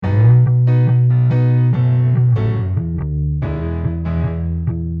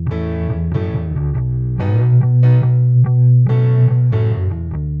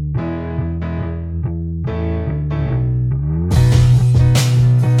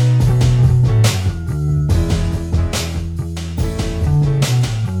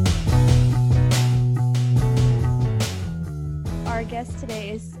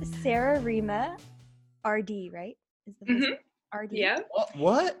Rima RD, right? Is the first name? RD? Yeah.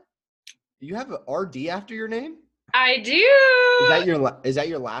 What? You have an RD after your name? I do. Is that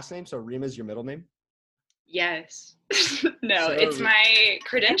your last name? So Rima's your middle name? Yes. No, Sarah it's my I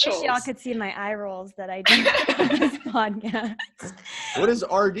credentials. wish y'all could see my eye rolls that I do on this podcast. What is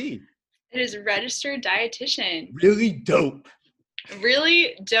RD? It is registered dietitian. Really dope.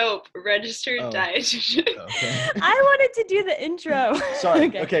 Really dope registered dietitian. Okay. I wanted to do the intro.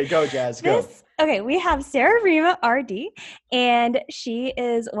 Sorry. Okay, go, Jazz. Go. We have Sarah Rima RD, and she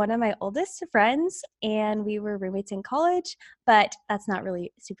is one of my oldest friends, and we were roommates in college, but that's not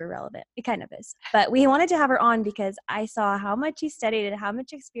really super relevant. It kind of is. But we wanted to have her on because I saw how much you studied and how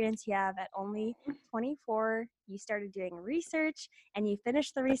much experience you have. At only 24, you started doing research, and you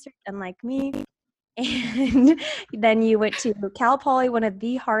finished the research, unlike me. And then you went to Cal Poly, one of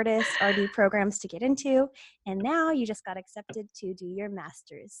the hardest RD programs to get into, and now you just got accepted to do your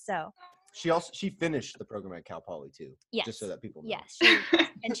master's. So She finished the program at Cal Poly too. yes, Just so that people know. yes,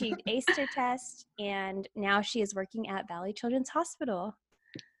 she aced her test, and now she is working at Valley Children's Hospital.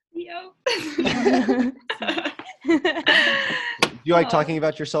 Yo. Do you like talking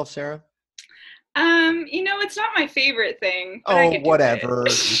about yourself, Sarah? It's not my favorite thing. But I Oh, could do whatever.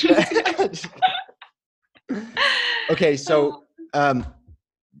 it. Okay, so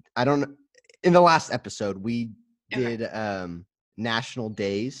I don't. In the last episode, we did national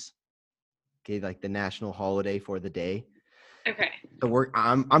days. Okay, like the national holiday for the day. Okay. So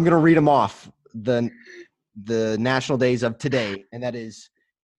I'm gonna read them off. The national days of today, and that is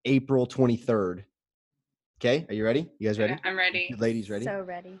April 23rd. Okay, are you ready? You guys ready? Okay, I'm ready. You ladies ready? So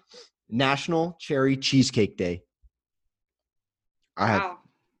ready. National Cherry Cheesecake Day. Wow.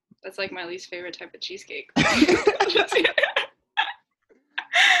 That's like my least favorite type of cheesecake.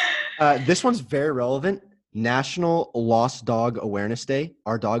 This one's very relevant. National Lost Dog Awareness Day.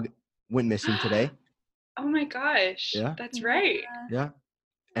 Our dog went missing today. Oh my gosh. Yeah. That's right. Yeah.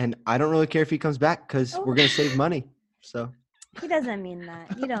 And I don't really care if he comes back because we're going to save money. So. He doesn't mean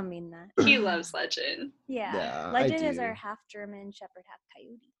that. You don't mean that. He loves Legend. Yeah. Legend is our half German Shepherd, half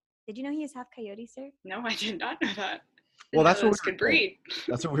Coyote. Did you know he is half Coyote, sir? No, I did not know that. Well, that's what we could breed.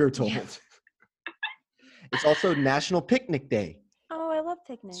 That's what we were told. Yeah. It's also National Picnic Day. Oh, I love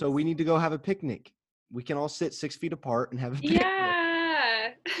picnics. So we need to go have a picnic. We can all sit 6 feet apart and have a picnic.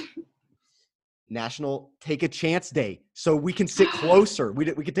 Yeah. National Take a Chance Day. So we can sit closer. We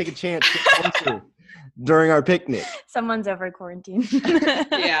can take a chance sit closer during our picnic. Someone's over quarantine.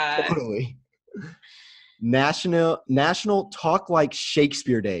 Yeah. Totally. National Talk Like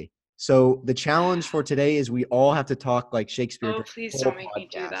Shakespeare Day. So the challenge for today is we all have to talk like Shakespeare. Oh, please don't make me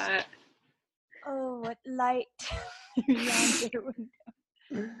do that. Oh, what light.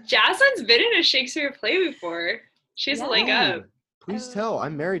 Jaslyn's been in a Shakespeare play before. She's a leg up. Please tell.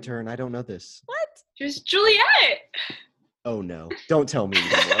 I'm married to her and I don't know this. What? She was Juliet. Oh, no. Don't tell me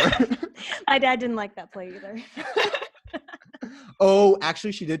anymore. My dad didn't like that play either. Oh,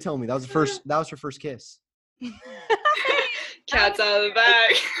 actually, she did tell me. That was her first kiss. Cat's out of the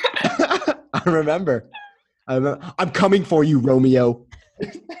bag. I remember. I'm coming for you, Romeo.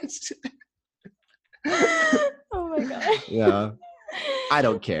 Oh my god. Yeah. I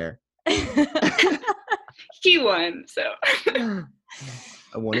don't care. He won, so.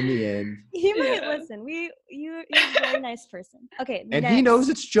 I won in the end. He might listen. You're a very nice person. Okay. And he knows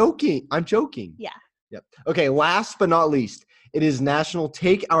it's joking. I'm joking. Yeah. Yep. Okay, last but not least, it is National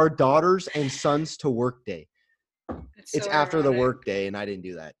Take Our Daughters and Sons to Work Day. It's so after ironic. the work day, and I didn't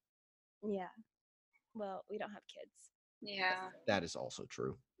do that. Yeah. Well, we don't have kids. Yeah. That is also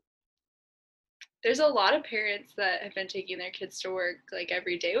true. There's a lot of parents that have been taking their kids to work like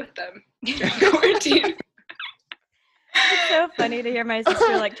every day with them during quarantine. It's so funny to hear my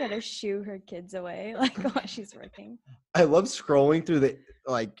sister like try to shoo her kids away like while she's working. I love scrolling through the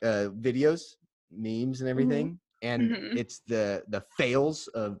videos, memes, and everything. And it's the fails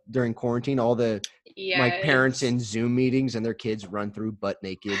of during quarantine, all the like parents in Zoom meetings and their kids run through butt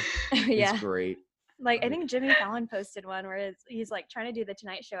naked. Yeah. It's great. Like I think Jimmy Fallon posted one where he's like trying to do the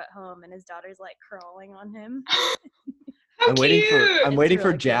Tonight Show at home and his daughter's like crawling on him. How I'm waiting for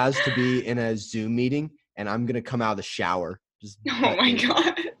really Jazz to be in a Zoom meeting and I'm gonna come out of the shower. Just Oh my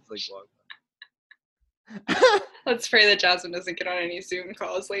god. Like, Let's pray that Jasmine doesn't get on any Zoom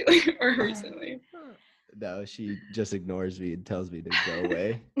calls lately or recently. no, she just ignores me and tells me to go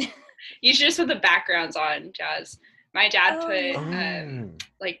away. You should just put the backgrounds on, Jazz. My dad Oh. put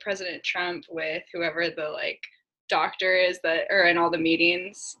like President Trump with whoever the like doctor is that are in all the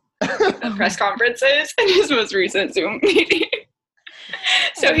meetings, the press conferences, in his most recent Zoom meeting.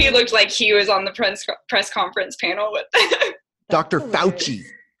 So he looked like he was on the press conference panel with them. Dr. Fauci.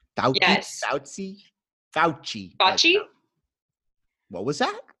 Yes. Fauci. Fauci? What was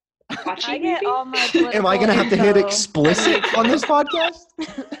that? Fauci, I get maybe? all my political Am I going to have to hit info explicit from on this YouTube.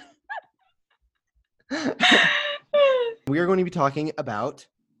 podcast? We are going to be talking about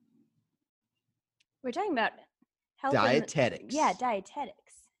We're talking about health dietetics. Dietetics.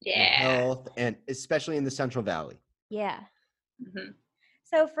 Yeah. Health, and especially in the Central Valley. Yeah. Mm-hmm.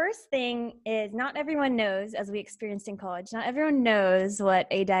 So first thing is, not everyone knows, as we experienced in college, not everyone knows what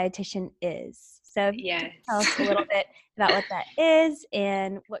a dietitian is. So Yes. tell us a little bit about what that is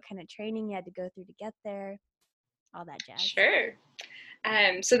and what kind of training you had to go through to get there, all that jazz. Sure.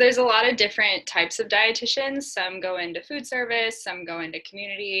 So there's a lot of different types of dietitians. Some go into food service, some go into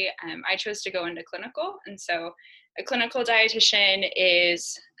community. I chose to go into clinical. And so a clinical dietitian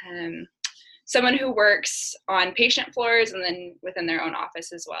is someone who works on patient floors and then within their own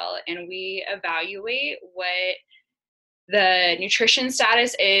office as well. And we evaluate what the nutrition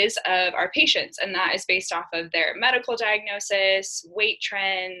status is of our patients. And that is based off of their medical diagnosis, weight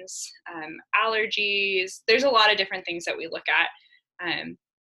trends, allergies. There's a lot of different things that we look at.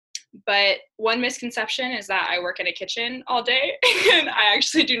 But one misconception is that I work in a kitchen all day and I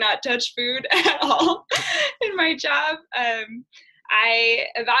actually do not touch food at all in my job. I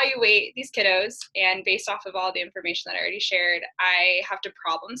evaluate these kiddos, and based off of all the information that I already shared, I have to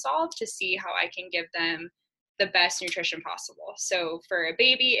problem solve to see how I can give them the best nutrition possible. So for a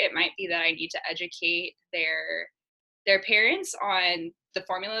baby, it might be that I need to educate their parents on the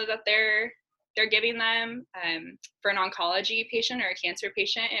formula that they're giving them. For an oncology patient or a cancer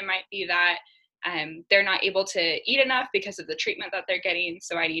patient, it might be that they're not able to eat enough because of the treatment that they're getting.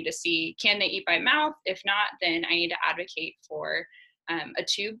 So I need to see, can they eat by mouth? If not, then I need to advocate for a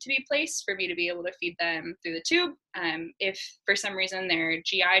tube to be placed for me to be able to feed them through the tube. If for some reason their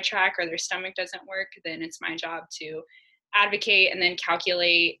GI tract or their stomach doesn't work, then it's my job to advocate and then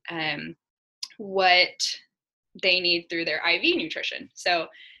calculate what they need through their IV nutrition. So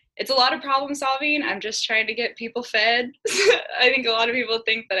it's a lot of problem solving. I'm just trying to get people fed. I think a lot of people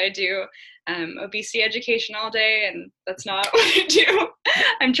think that I do obesity education all day, and that's not what I do.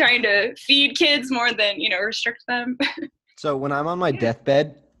 I'm trying to feed kids more than, restrict them. So when I'm on my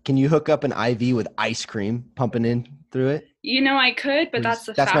deathbed, can you hook up an IV with ice cream pumping in through it? I could, but Please. That's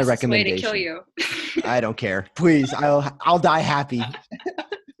the That's my fastest way to recommendation. kill you. I don't care. Please, I'll die happy.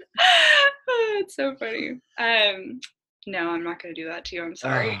 It's so funny. No, I'm not going to do that to you. I'm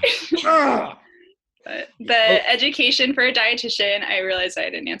sorry. But the education for a dietitian, I realized I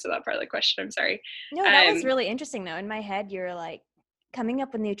didn't answer that part of the question. I'm sorry. No, that was really interesting, though. In my head, you were like coming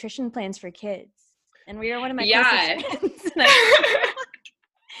up with nutrition plans for kids. And we were one of my closest friends.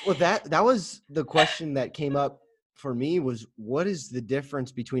 Well, that was the question that came up for me, was what is the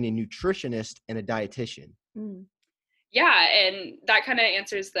difference between a nutritionist and a dietitian? Yeah, and that kind of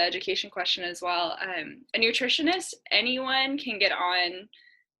answers the education question as well. A nutritionist, anyone can get on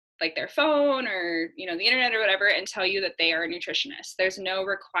like their phone or, the internet or whatever and tell you that they are a nutritionist. There's no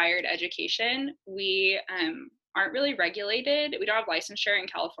required education. We aren't really regulated. We don't have licensure in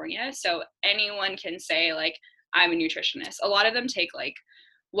California. So anyone can say like, I'm a nutritionist. A lot of them take like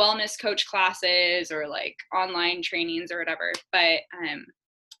wellness coach classes or like online trainings or whatever, but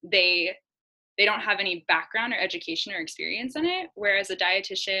they don't have any background or education or experience in it. Whereas a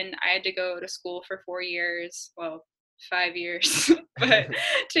dietitian, I had to go to school for 4 years, well, 5 years, but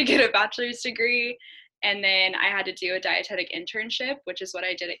to get a bachelor's degree. And then I had to do a dietetic internship, which is what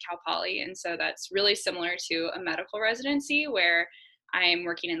I did at Cal Poly. And so that's really similar to a medical residency where I'm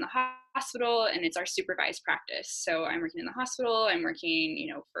working in the hospital and it's our supervised practice. So I'm working in the hospital, I'm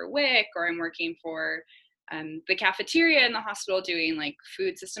working, for WIC, or I'm working for the cafeteria in the hospital doing like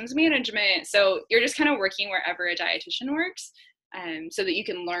food systems management. So you're just kind of working wherever a dietitian works, so that you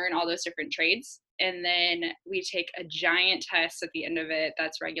can learn all those different trades. And then we take a giant test at the end of it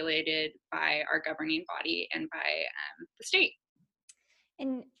that's regulated by our governing body and by the state.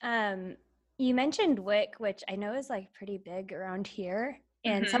 And you mentioned WIC, which I know is like pretty big around here.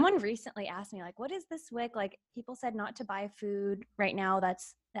 And someone recently asked me, like, what is this WIC? Like, people said not to buy food right now that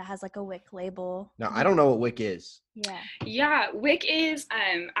has like a WIC label. No, I don't know what WIC is. Yeah, WIC is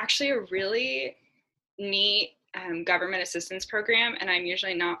actually a really neat government assistance program, and I'm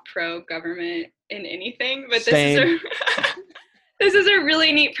usually not pro-government in anything, but this is a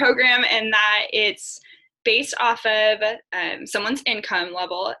really neat program in that it's based off of someone's income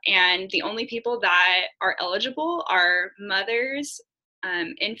level, and the only people that are eligible are mothers,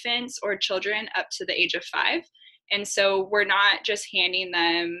 infants, or children up to the age of 5. And so we're not just handing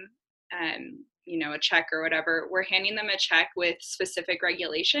them a check or whatever. We're handing them a check with specific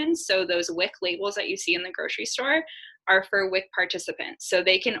regulations. So those WIC labels that you see in the grocery store are for WIC participants. So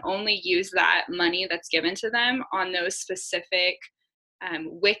they can only use that money that's given to them on those specific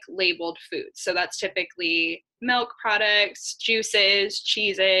WIC labeled foods. So that's typically milk products, juices,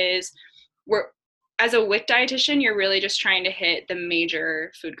 cheeses. As a WIC dietitian, you're really just trying to hit the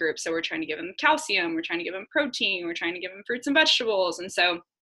major food groups. So we're trying to give them calcium, we're trying to give them protein, we're trying to give them fruits and vegetables. And so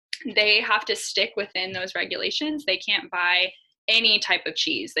they have to stick within those regulations. They can't buy any type of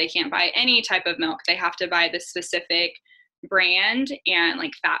cheese. They can't buy any type of milk. They have to buy the specific brand and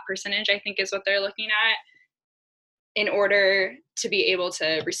like fat percentage, I think is what they're looking at, in order to be able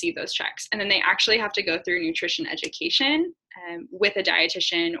to receive those checks. And then they actually have to go through nutrition education with a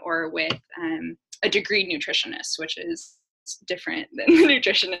dietitian or with a degreed nutritionist, which is different than the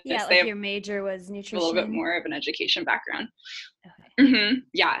nutritionist. Yeah, like your major was nutrition. A little bit more of an education background. Okay.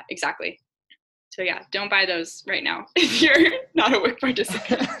 Yeah, exactly. So yeah, don't buy those right now if you're not a WIC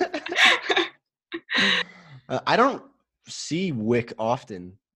participant. I don't see WIC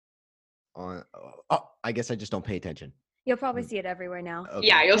often on. I guess I just don't pay attention. You'll probably see it everywhere now. Okay.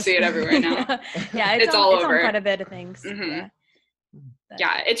 Yeah, you'll see it everywhere now. Yeah, it's all over. On quite a bit of things.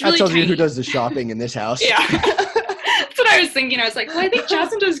 Yeah, it's really. That tells tiny. you who does the shopping in this house. Yeah, that's what I was thinking. I was like, well, I think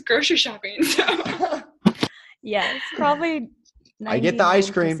Jasmine does grocery shopping. So. Yeah, it's probably. I get the ice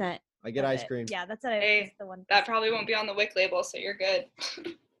cream. I get ice cream. Yeah, that's what hey, the one. That probably won't be on the WIC label, so you're good.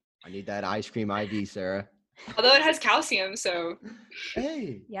 I need that ice cream IV, Sarah. Although it has calcium, so.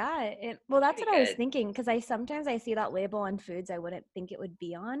 Hey. Yeah, well, that's Pretty what I was good. thinking, because I sometimes see that label on foods I wouldn't think it would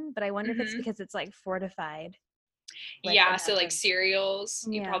be on, but I wonder if it's because it's like fortified. Like yeah, so like cereals,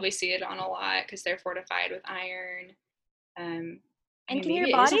 you Yeah. probably see it on a lot because they're fortified with iron. And can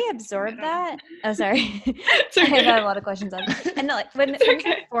your body absorb that? Oh, sorry. Okay. I have a lot of questions on that. And like when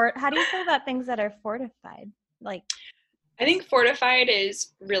Okay. how do you feel about things that are fortified? Like, I think fortified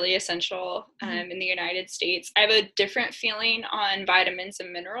is really essential in the United States. I have a different feeling on vitamins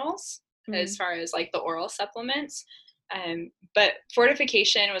and minerals as far as like the oral supplements. But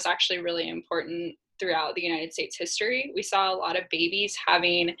fortification was actually really important throughout the United States history. We saw a lot of babies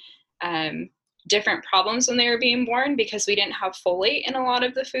having different problems when they were being born because we didn't have folate in a lot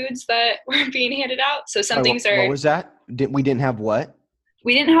of the foods that were being handed out. So some things are. What was that? We didn't have what?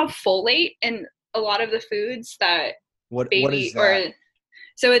 We didn't have folate in a lot of the foods that what is that? Or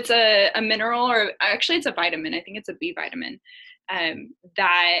so it's a mineral, or actually it's a vitamin. I think it's a B vitamin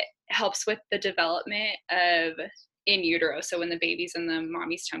that helps with the development of in utero. So when the baby's in the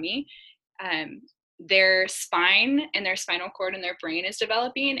mommy's tummy, their spine and their spinal cord and their brain is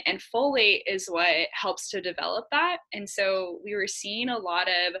developing, and folate is what helps to develop that. And so we were seeing a lot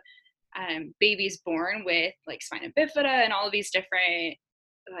of babies born with like spina bifida and all of these different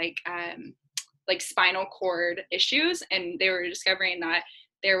like spinal cord issues, and they were discovering that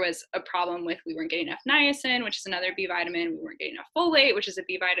there was a problem with we weren't getting enough niacin, which is another B vitamin, we weren't getting enough folate, which is a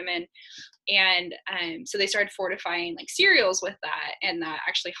B vitamin, and so they started fortifying like cereals with that, and that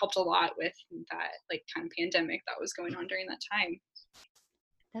actually helped a lot with that like kind of pandemic that was going on during that time.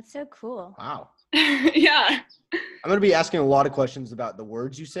 That's so cool. Wow. Yeah. I'm going to be asking a lot of questions about the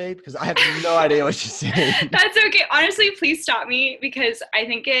words you say because I have no idea what you're saying. That's okay. Honestly, please stop me, because I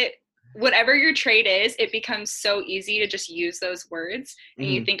think whatever your trade is, it becomes so easy to just use those words and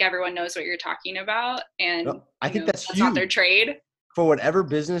you think everyone knows what you're talking about. And no, I think that's not their trade. For whatever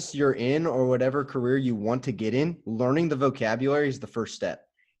business you're in or whatever career you want to get in, learning the vocabulary is the first step.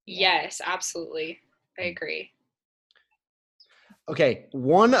 Yes, absolutely. I agree. Okay.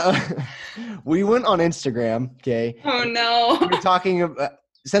 We went on Instagram. Okay. Oh no. We were talking about,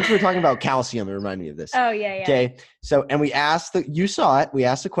 since we were talking about calcium, it reminded me of this. Oh yeah. Okay. So, and we asked you saw it. We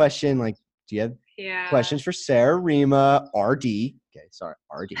asked a question like, do you have questions for Sarah Rima, RD? Okay. Sorry.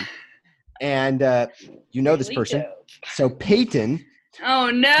 RD. And you know this person. Dope. So Peyton. Oh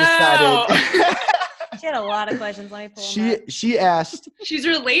no. Decided, She had a lot of questions. Let me pull them up. she asked. She's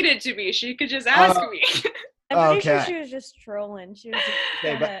related to me. She could just ask me. I'm pretty sure okay. she was just trolling. She was just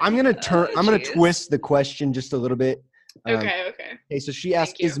Okay, but I'm gonna twist the question just a little bit. Okay. Okay, so she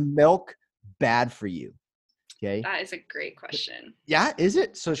asked, is milk bad for you? Okay. That is a great question. Yeah, is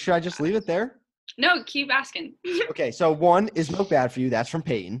it? So should I just leave it there? No, keep asking. Okay, so one, is milk bad for you? That's from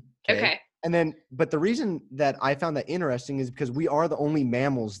Peyton. Okay. And then, but the reason that I found that interesting is because we are the only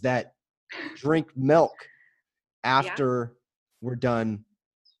mammals that drink milk after we're done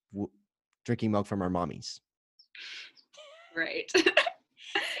drinking milk from our mommies. Right.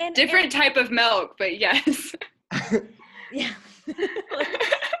 And, Different type of milk, but yes. Yeah.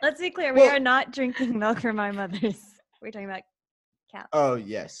 Let's be clear. We are not drinking milk from our mothers. We're talking about cows. Oh,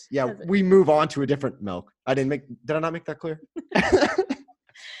 yes. Yeah, we move on to a different milk. Did I not make that clear?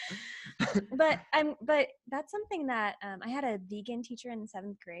 but that's something that I had a vegan teacher in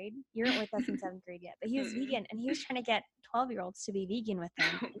 7th grade. You weren't with us in 7th grade yet, but he was vegan, and he was trying to get 12-year-olds to be vegan with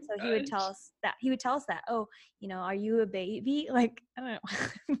him. And so he would tell us that, oh, are you a baby? Like, I don't know.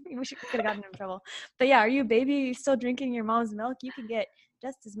 We could have gotten in trouble. But yeah, are you a baby? Are you still drinking your mom's milk? You can get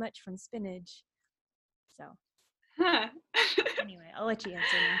just as much from spinach. So anyway, I'll let you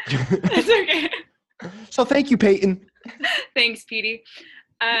answer now. That's okay. So thank you, Peyton. Thanks, Petey.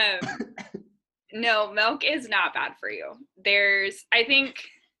 No, milk is not bad for you. I think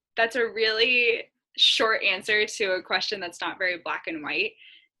that's a really short answer to a question that's not very black and white.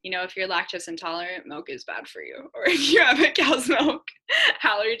 If you're lactose intolerant, milk is bad for you. Or if you have a cow's milk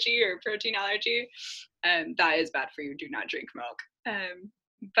allergy or protein allergy, that is bad for you. Do not drink milk.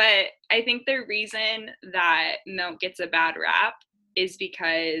 But I think the reason that milk gets a bad rap is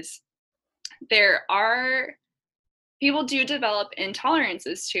because people do develop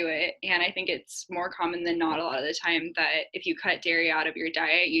intolerances to it. And I think it's more common than not a lot of the time that if you cut dairy out of your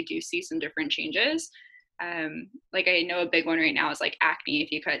diet, you do see some different changes. Like I know a big one right now is like acne.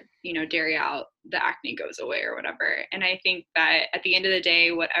 If you cut, dairy out, the acne goes away or whatever. And I think that at the end of the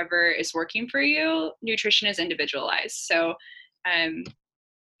day, whatever is working for you, nutrition is individualized. So,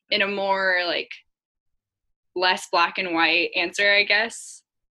 in a more like less black and white answer, I guess,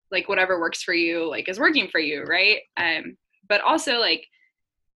 like whatever works for you, like is working for you. Right. But also like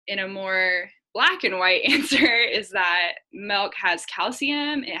in a more black and white answer is that milk has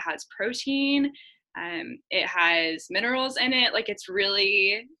calcium, it has protein, it has minerals in it. Like it's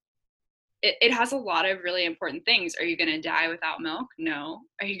really, it has a lot of really important things. Are you going to die without milk? No.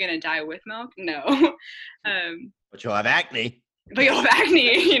 Are you going to die with milk? No. But you'll have acne. But you'll have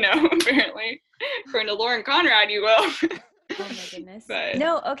acne, apparently. According to Lauren Conrad, you will. Oh my goodness. But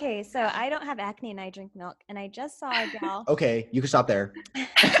no, okay, so I don't have acne and I drink milk, and I just saw a gal. Okay, you can stop there.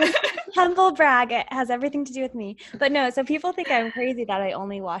 Humble brag, it has everything to do with me. But no, so people think I'm crazy that I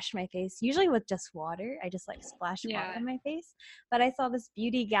only wash my face, usually with just water. I just like splash water on my face. But I saw this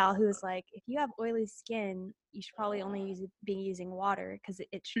beauty gal who was like, if you have oily skin, you should probably only be using water because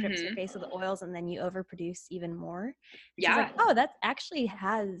it strips your face of the oils and then you overproduce even more. Yeah. Like, oh, that actually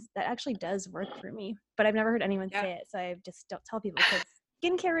does work for me. But I've never heard anyone say it, so I just don't tell people because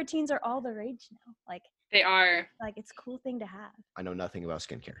skincare routines are all the rage now. Like they are. Like it's a cool thing to have. I know nothing about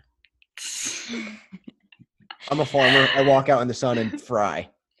skincare. I'm a farmer. I walk out in the sun and fry.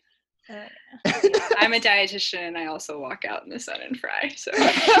 I'm a dietitian and I also walk out in the sun and fry. So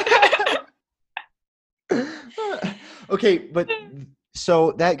okay, but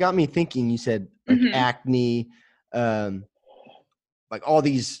so that got me thinking. You said like acne, like all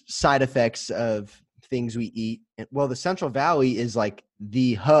these side effects of things we eat. Well, the Central Valley is like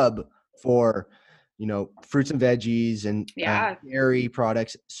the hub for, fruits and veggies and dairy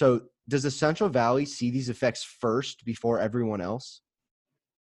products. So does the Central Valley see these effects first before everyone else?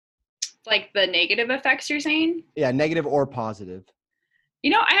 Like the negative effects you're saying? Yeah, negative or positive.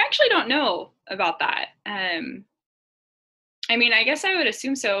 I actually don't know about that. I mean, I guess I would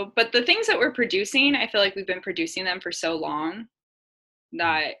assume so. But the things that we're producing, I feel like we've been producing them for so long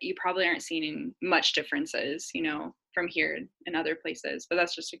that you probably aren't seeing much differences, from here and other places. But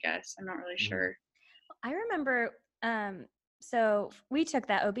that's just a guess. I'm not really sure. I remember, so we took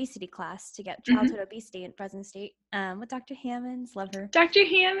that obesity class to get childhood obesity in Fresno State with Dr. Hammonds. Love her. Dr.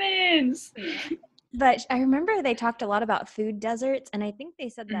 Hammonds! But I remember they talked a lot about food deserts, and I think they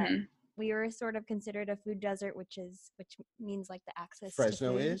said that we were sort of considered a food desert, which means like the access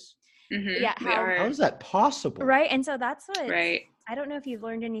Fresno to food. is? Yeah. How is that possible? Right. And so that's what I don't know if you've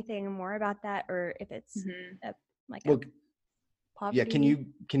learned anything more about that or if it's yeah, can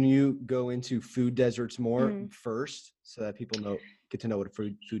you go into food deserts more first so that people get to know what a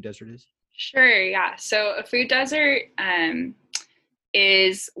food desert is? Sure, yeah. So a food desert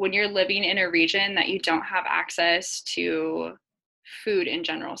is when you're living in a region that you don't have access to food in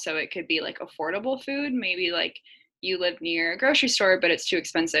general. So it could be like affordable food, maybe like you live near a grocery store, but it's too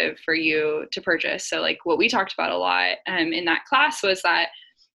expensive for you to purchase. So like what we talked about a lot in that class was that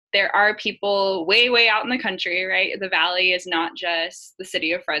there are people way, way out in the country, right? The Valley is not just the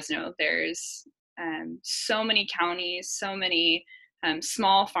city of Fresno. There's so many counties, so many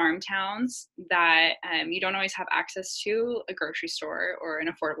small farm towns that you don't always have access to a grocery store or an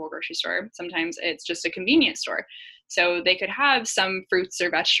affordable grocery store. Sometimes it's just a convenience store. So they could have some fruits or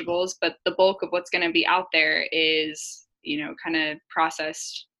vegetables, but the bulk of what's going to be out there is, kind of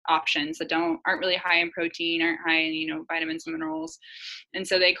processed options that aren't really high in protein, aren't high in, vitamins and minerals. And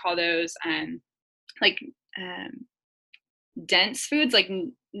so they call those dense foods, like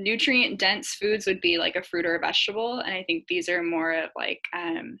nutrient dense foods would be like a fruit or a vegetable. And I think these are more of like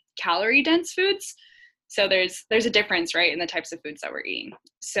calorie dense foods. So there's a difference, right, in the types of foods that we're eating.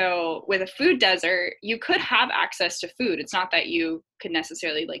 So with a food desert, you could have access to food. It's not that you could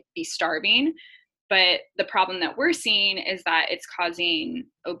necessarily like be starving, but the problem that we're seeing is that it's causing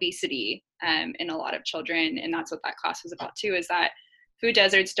obesity in a lot of children. And that's what that class was about too, is that food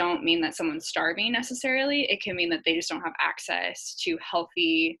deserts don't mean that someone's starving necessarily. It can mean that they just don't have access to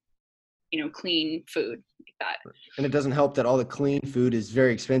healthy, clean food like that. And it doesn't help that all the clean food is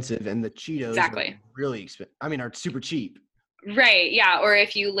very expensive and the Cheetos are really expensive. I mean, are super cheap. Right. Yeah. Or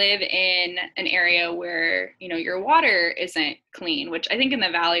if you live in an area where, your water isn't clean, which I think in the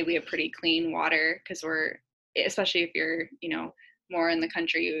Valley, we have pretty clean water because especially if you're, more in the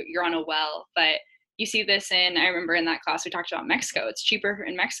country, you're on a well. But you see this I remember in that class, we talked about Mexico. It's cheaper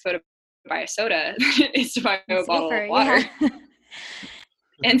in Mexico to buy a soda than it is to buy a bottle of water. Yeah.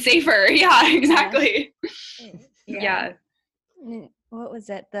 And safer. Yeah, exactly. Yeah. What was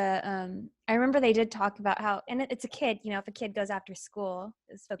it? I remember they did talk about how, and it's a kid, if a kid goes after school,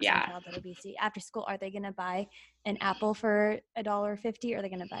 is focused on childhood obesity, after school, are they going to buy an apple for $1.50 or are they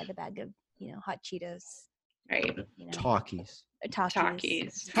going to buy the bag of, hot Cheetos? Right. Talkies.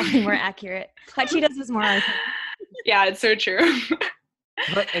 It's probably more accurate. Hot Cheetos was more accurate. Yeah, it's so true.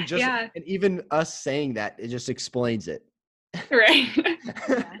 And even us saying that, it just explains it. Right.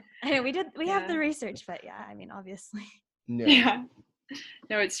 I mean, we have the research, but obviously. No. Yeah.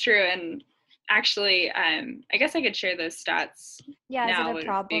 No, it's true. And actually, I guess I could share those stats. Yeah, now. Is it a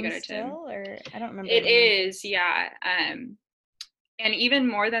problem still, or I don't remember. It is, yeah. And even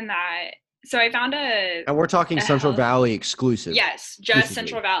more than that, so I found and we're talking Central Valley exclusive. Yes, just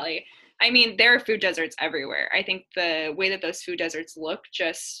Central Valley. I mean, there are food deserts everywhere. I think the way that those food deserts look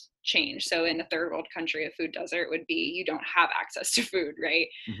just changed. So in a third world country, a food desert would be you don't have access to food, right?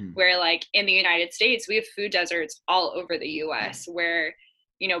 Mm-hmm. Where like in the United States, we have food deserts all over the US where,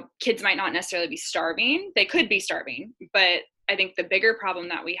 kids might not necessarily be starving. They could be starving. But I think the bigger problem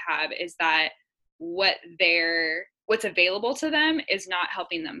that we have is that what's available to them is not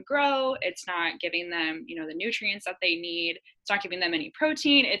helping them grow. It's not giving them, the nutrients that they need. It's not giving them any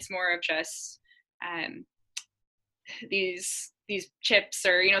protein. It's more of just these chips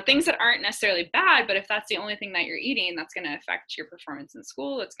or, things that aren't necessarily bad, but if that's the only thing that you're eating, that's going to affect your performance in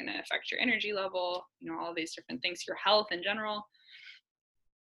school. It's going to affect your energy level, all these different things, your health in general.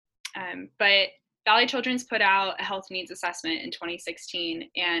 But Valley Children's put out a health needs assessment in 2016,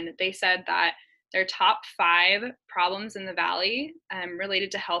 and they said that their top 5 problems in the Valley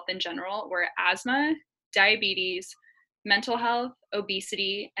related to health in general were asthma, diabetes, mental health,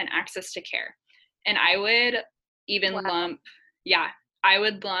 obesity, and access to care. And I would even lump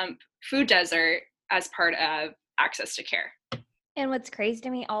food desert as part of access to care. And what's crazy to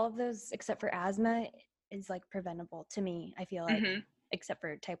me, all of those except for asthma is like preventable to me, I feel like, except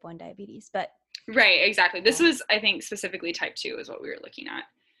for type 1 diabetes. But right, exactly. This was, I think, specifically type 2 is what we were looking at.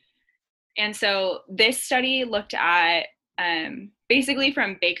 And so this study looked at basically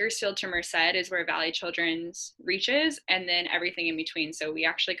from Bakersfield to Merced is where Valley Children's reaches, and then everything in between. So we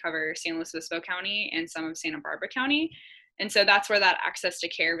actually cover San Luis Obispo County and some of Santa Barbara County. And so that's where that access to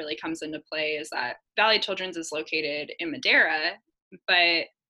care really comes into play, is that Valley Children's is located in Madera, but,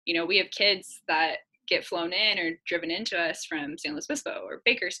 we have kids that get flown in or driven into us from San Luis Obispo or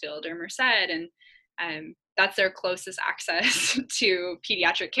Bakersfield or Merced, and that's their closest access to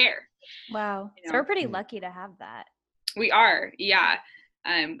pediatric care. Wow. So we're pretty lucky to have that. We are, yeah.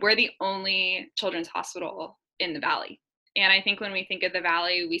 We're the only children's hospital in the Valley. And I think when we think of the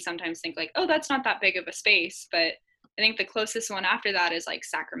Valley, we sometimes think like, oh, that's not that big of a space. But I think the closest one after that is like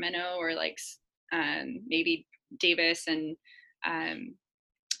Sacramento or like maybe Davis and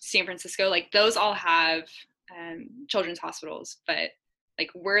San Francisco. Like those all have children's hospitals, but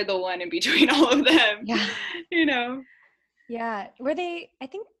like we're the one in between all of them. Yeah. Yeah. I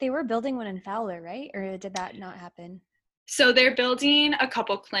think they were building one in Fowler, right? Or did that not happen? So they're building a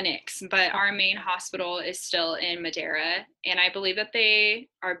couple clinics, but our main hospital is still in Madera. And I believe that they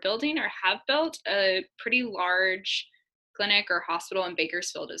are building or have built a pretty large clinic or hospital in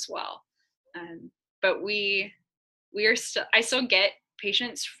Bakersfield as well. But I still get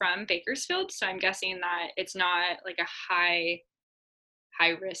patients from Bakersfield. So I'm guessing that it's not like a high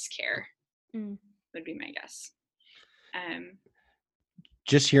risk care would be my guess.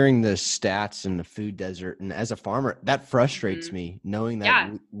 Just hearing the stats in the food desert, and as a farmer, that frustrates me, knowing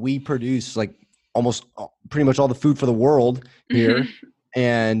that we produce like pretty much all the food for the world here,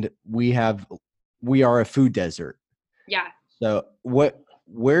 and we are a food desert. Yeah. So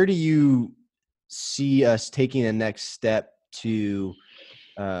where do you see us taking the next step to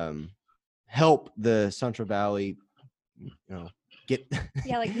help the Central Valley, get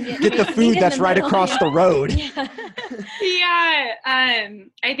get the food that's right across the road. Yeah.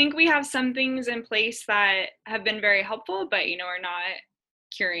 I think we have some things in place that have been very helpful, but are not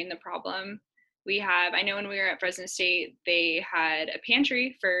curing the problem. I know when we were at Fresno State, they had a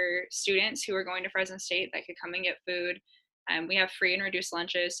pantry for students who were going to Fresno State that could come and get food. We have free and reduced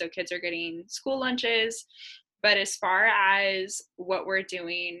lunches, so kids are getting school lunches. But as far as what we're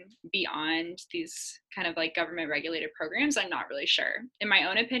doing beyond these kind of like government regulated programs, I'm not really sure. In my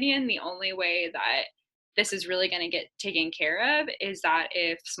own opinion, the only way that this is really going to get taken care of is that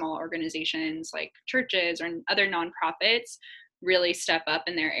if small organizations like churches or other nonprofits really step up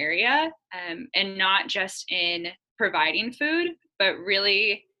in their area, and not just in providing food, but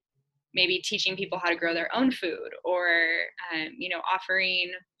really maybe teaching people how to grow their own food, or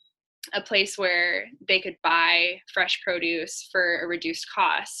offering a place where they could buy fresh produce for a reduced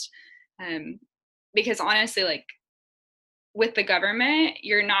cost. Because honestly, like with the government,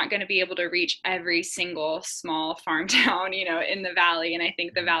 you're not going to be able to reach every single small farm town, in the Valley. And I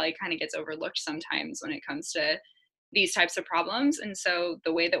think the Valley kind of gets overlooked sometimes when it comes to these types of problems. And so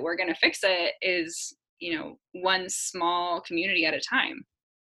the way that we're going to fix it is, one small community at a time.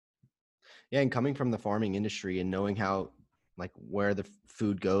 Yeah. And coming from the farming industry and knowing how, like, where the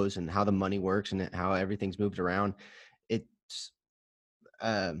food goes and how the money works and how everything's moved around, it's,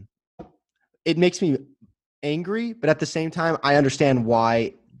 it makes me angry, but at the same time, I understand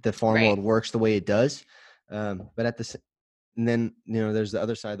why the farm world works the way it does. But and then, there's the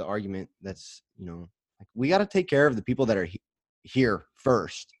other side of the argument that's, like, we got to take care of the people that are here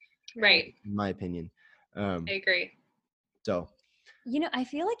first. Right. In my opinion. I agree. So, I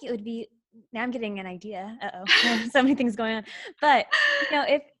feel like it would be, now I'm getting an idea. Uh-oh. So many things going on. But,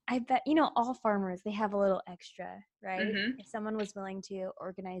 if I bet, all farmers, they have a little extra, right? Mm-hmm. If someone was willing to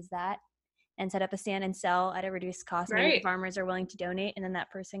organize that and set up a stand and sell at a reduced cost, maybe the farmers are willing to donate, and then that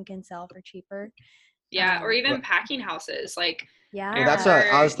person can sell for cheaper. Yeah. Or even packing houses. Like, yeah. Well, that's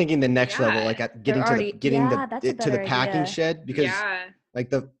I was thinking the next level, like at getting to the packing shed, because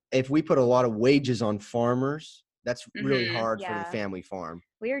like if we put a lot of wages on farmers, that's really hard for the family farm.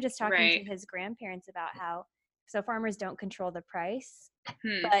 We were just talking to his grandparents about how, so farmers don't control the price,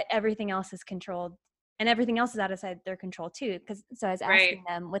 but everything else is controlled, and everything else is outside their control too. So I was asking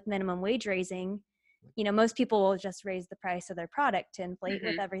them, with minimum wage raising, most people will just raise the price of their product to inflate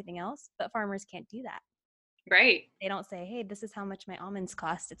with everything else, but farmers can't do that. Right. They don't say, hey, this is how much my almonds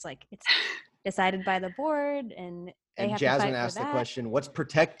cost. It's like, it's decided by the board, and they have Jasmine to fight asked for the that. question, what's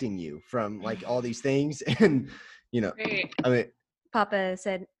protecting you from like all these things? And, I mean, Papa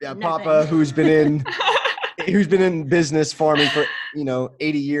said, yeah, nothing. Papa, who's been in business farming for,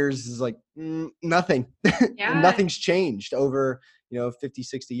 80 years, is like, nothing. Yeah. Nothing's changed over, 50,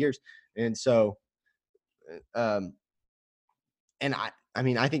 60 years. And so, and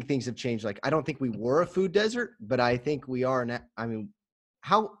I think things have changed. Like, I don't think we were a food desert, but I think we are now.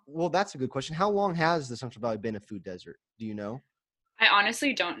 That's a good question. How long has the Central Valley been a food desert? Do you know? I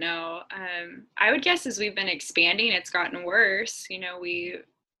honestly don't know. I would guess as we've been expanding, it's gotten worse.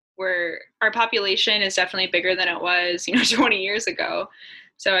 Our population is definitely bigger than it was, 20 years ago.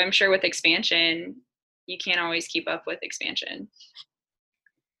 So I'm sure with expansion, you can't always keep up with expansion.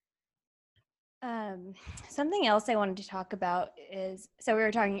 Something else I wanted to talk about is, so we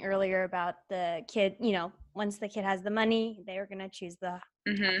were talking earlier about the kid, once the kid has the money, they are going to choose the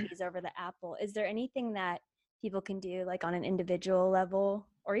Takis over the apple. Is there anything that people can do, like on an individual level,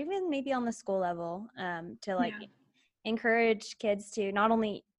 or even maybe on the school level, to like encourage kids to not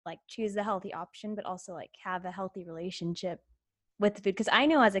only like choose the healthy option, but also like have a healthy relationship with the food? Because I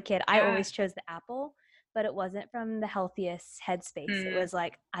know as a kid, I always chose the apple, but it wasn't from the healthiest headspace. It was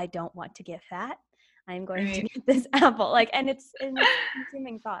like, I don't want to get fat, I'm going to get this apple. Like, and it's a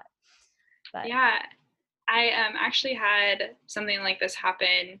consuming thought. But yeah, I actually had something like this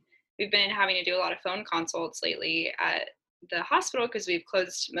happen. We've been having to do a lot of phone consults lately at the hospital because we've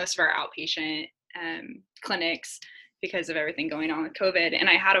closed most of our outpatient clinics because of everything going on with COVID. And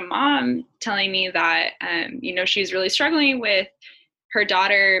I had a mom telling me that, she's really struggling with her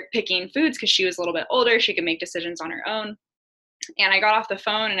daughter picking foods because she was a little bit older. She could make decisions on her own. And I got off the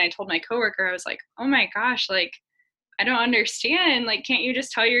phone and I told my coworker, I was like, oh my gosh, like, I don't understand. Like, can't you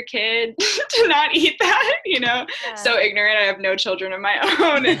just tell your kid to not eat that? So ignorant. I have no children of my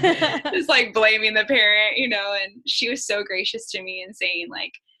own, and just like blaming the parent, and she was so gracious to me and saying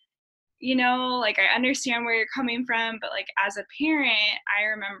like, like, I understand where you're coming from, but like, as a parent, I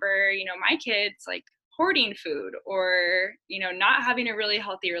remember, my kids like hoarding food or, not having a really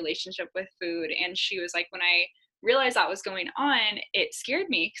healthy relationship with food. And she was like, when I realized that was going on, it scared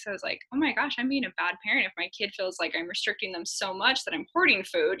me because I was like, oh my gosh, I'm being a bad parent if my kid feels like I'm restricting them so much that I'm hoarding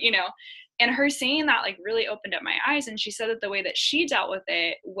food, you know? And her saying that like really opened up my eyes. And she said that the way that she dealt with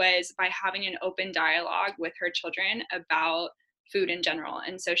it was by having an open dialogue with her children about food in general.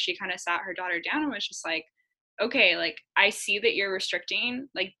 And so she kind of sat her daughter down and was just like, okay, like I see that you're restricting,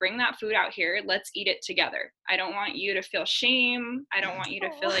 like bring that food out here. Let's eat it together. I don't want you to feel shame. I don't want you to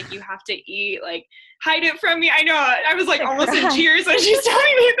feel like you have to eat, like hide it from me. I know I was like almost in tears when she's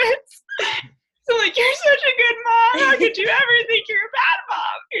telling me this. So like, you're such a good mom. How could you ever think you're a bad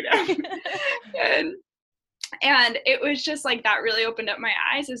mom? You know? And it was just like, that really opened up my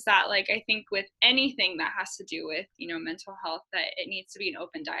eyes, is that like, I think with anything that has to do with, you know, mental health, that it needs to be an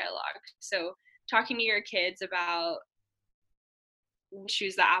open dialogue. So talking to your kids about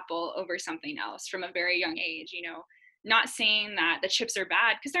choose the apple over something else from a very young age, you know, not saying that the chips are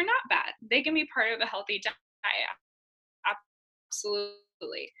bad, because they're not bad. They can be part of a healthy diet.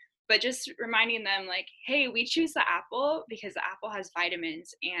 Absolutely. But just reminding them like, hey, we choose the apple because the apple has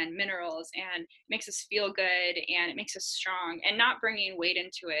vitamins and minerals and makes us feel good and it makes us strong, and not bringing weight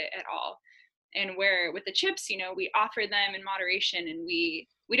into it at all. And where with the chips, you know, we offer them in moderation, and we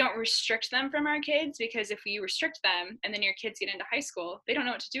don't restrict them from our kids, because if we restrict them and then your kids get into high school, they don't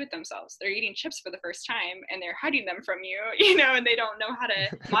know what to do with themselves. They're eating chips for the first time and they're hiding them from you, you know, and they don't know how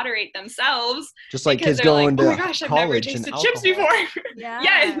to moderate themselves. Just like kids going to oh my gosh, I've never tasted chips before. Yeah.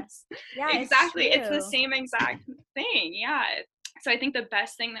 Yes. Yeah, exactly. It's the same exact thing. Yeah. So I think the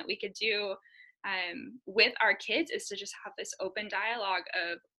best thing that we could do with our kids is to just have this open dialogue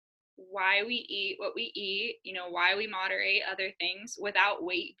of why we eat what we eat, you know, why we moderate other things without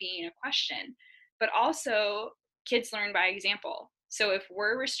weight being a question. But also, kids learn by example. So if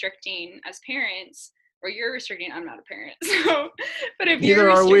we're restricting as parents, or you're restricting, I'm not a parent. So, but if neither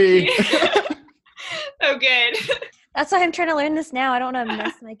you're are we. Oh, good. That's why I'm trying to learn this now. I don't want to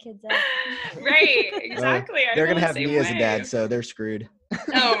mess my kids up. Right, exactly. They're going to have me as a dad, so they're screwed.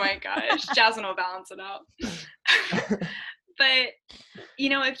 Oh my gosh. Jasmine will balance it out. But, you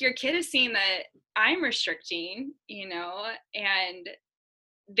know, if your kid is seeing that I'm restricting, you know, and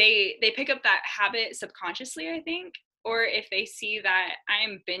they pick up that habit subconsciously, I think, or if they see that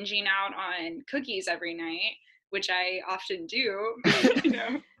I'm binging out on cookies every night, which I often do, you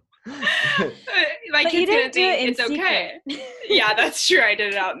know, my kids gonna think it's okay. Yeah, that's true. I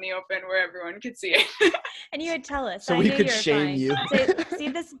did it out in the open where everyone could see it. And you would tell us. So we could shame you. Say, see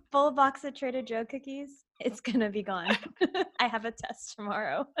this full box of Trader Joe cookies? It's going to be gone. I have a test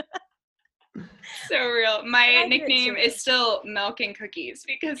tomorrow. So real. My nickname is still Milk and Cookies,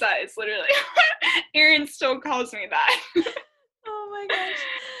 because that is literally what Aaron still calls me that. Oh my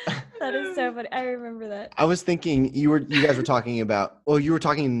gosh. That is so funny. I remember that. I was thinking you guys were talking about, well, you were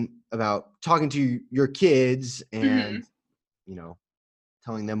talking to your kids and, you know,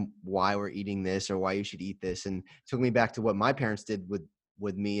 telling them why we're eating this or why you should eat this. And it took me back to what my parents did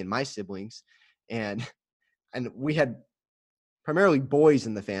with me and my siblings. And we had primarily boys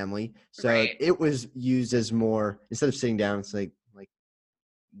in the family. So It was used as more, instead of sitting down, it's like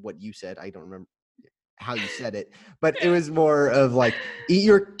what you said. I don't remember how you said it, but it was more of like, eat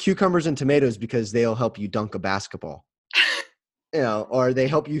your cucumbers and tomatoes because they'll help you dunk a basketball, you know, or they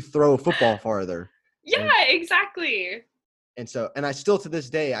help you throw a football farther. Yeah, exactly. And so, and I still to this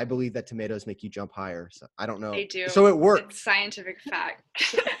day, I believe that tomatoes make you jump higher. So I don't know. They do. So it works. It's scientific fact.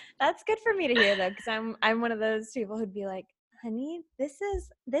 That's good for me to hear though, because I'm one of those people who'd be like, honey, this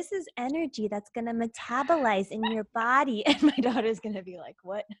is energy that's gonna metabolize in your body, and my daughter's gonna be like,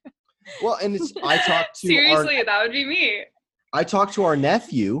 what? Well, and I talked to seriously, that would be me. I talked to our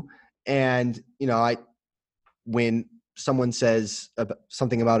nephew, and you know, when someone says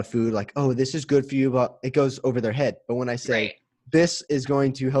something about a food, like, oh, this is good for you, but it goes over their head. But when I say this is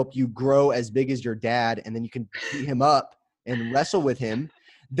going to help you grow as big as your dad, and then you can beat him up and wrestle with him,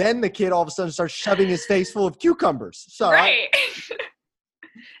 then the kid all of a sudden starts shoving his face full of cucumbers. So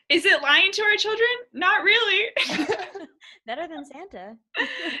is it lying to our children? Not really. Better than Santa.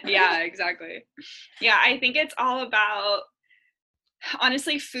 Yeah, exactly. Yeah, I think it's all about,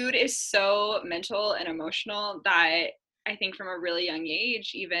 honestly, food is so mental and emotional that I think from a really young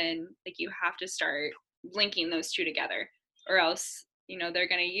age, even like you have to start linking those two together, or else, you know, they're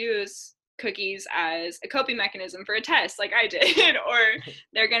going to use cookies as a coping mechanism for a test like I did, or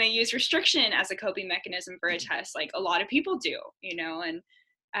they're going to use restriction as a coping mechanism for a test like a lot of people do, you know. And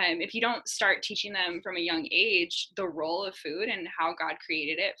if you don't start teaching them from a young age the role of food and how God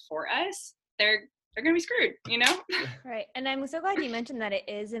created it for us, they're going to be screwed, you know? Right. And I'm so glad you mentioned that it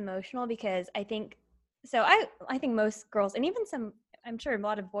is emotional, because I think, so I think most girls, and even some, I'm sure a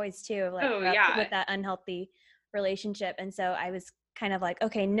lot of boys too, like with that unhealthy relationship. And so I was kind of like,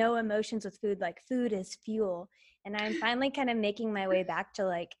 okay, no emotions with food, like food is fuel. And I'm finally kind of making my way back to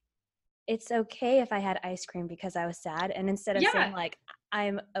like, it's okay if I had ice cream because I was sad. And instead of saying like,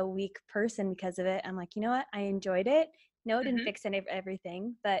 I'm a weak person because of it, I'm like, you know what? I enjoyed it. No, it didn't fix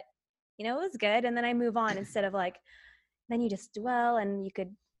everything, but you know, it was good. And then I move on instead of like, then you just dwell and you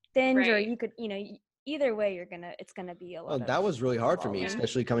could binge or you could, you know, either way, it's going to be a lot. Well, that was really hard for me,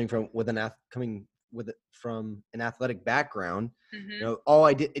 especially coming from an athletic background. You know,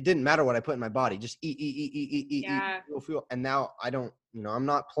 it didn't matter what I put in my body, just eat, fuel. And now I don't, you know, I'm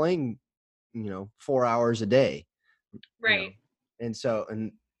not playing, you know, 4 hours a day. Right. You know? And so,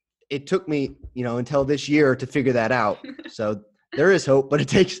 and it took me, you know, until this year to figure that out. So there is hope, but it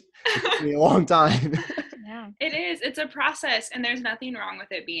takes me a long time. It is. It's a process, and there's nothing wrong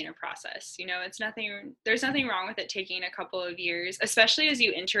with it being a process. You know, there's nothing wrong with it taking a couple of years, especially as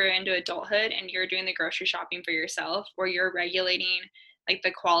you enter into adulthood and you're doing the grocery shopping for yourself, where you're regulating like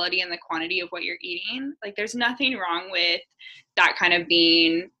the quality and the quantity of what you're eating. Like there's nothing wrong with that kind of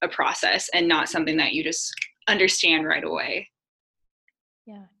being a process and not something that you just understand right away.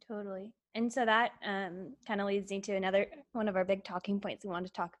 Yeah, totally. And so that kind of leads me to another one of our big talking points we wanted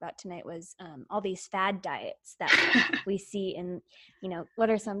to talk about tonight was all these fad diets that we see in, you know, what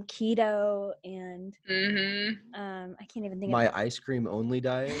are some keto and I can't even think my of ice cream only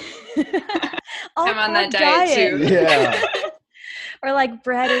diet. I'm on that diet too. Yeah. Or like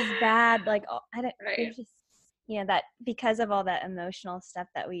bread is bad. Like I don't. Right. Just, you know, that because of all that emotional stuff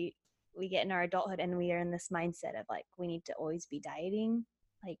that we get in our adulthood, and we are in this mindset of like we need to always be dieting.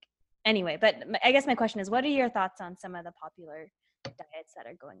 Like anyway, but I guess my question is, what are your thoughts on some of the popular diets that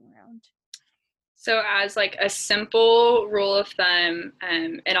are going around? So as like a simple rule of thumb,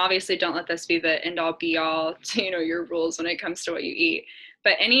 and obviously don't let this be the end all be all to, you know, your rules when it comes to what you eat,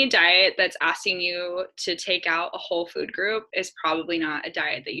 but any diet that's asking you to take out a whole food group is probably not a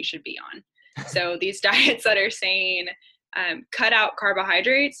diet that you should be on. So these diets that are saying, cut out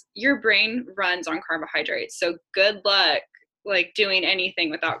carbohydrates, your brain runs on carbohydrates. So good luck like doing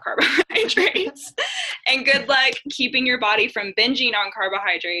anything without carbohydrates and good luck keeping your body from binging on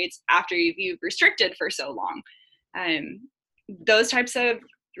carbohydrates after you've restricted for so long. Those types of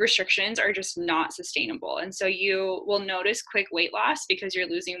restrictions are just not sustainable. And so you will notice quick weight loss because you're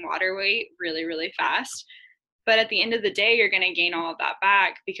losing water weight really, really fast. But at the end of the day, you're going to gain all of that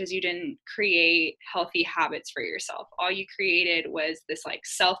back because you didn't create healthy habits for yourself. All you created was this like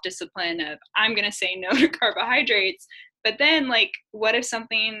self-discipline of, I'm going to say no to carbohydrates. But then like, what if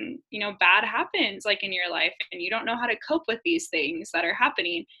something, you know, bad happens like in your life and you don't know how to cope with these things that are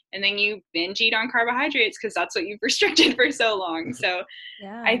happening? And then you binge eat on carbohydrates because that's what you've restricted for so long. So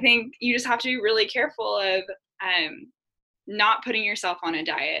I think you just have to be really careful of not putting yourself on a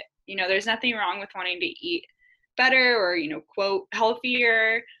diet. You know, there's nothing wrong with wanting to eat better or, you know, quote,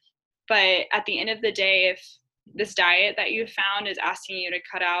 healthier. But at the end of the day, if this diet that you found is asking you to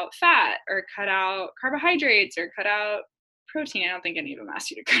cut out fat or cut out carbohydrates or cut out protein, I don't think any of them ask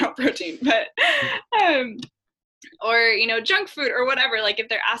you to cut out protein, but, or, you know, junk food or whatever, like if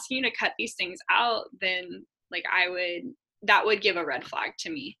they're asking you to cut these things out, then like that would give a red flag to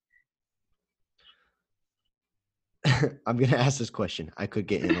me. I'm going to ask this question. I could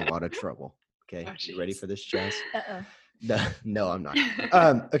get in a lot of trouble. Okay. Oh, you ready for this, Jess? Uh-oh. No, I'm not.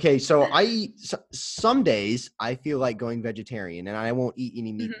 Okay. So some days I feel like going vegetarian and I won't eat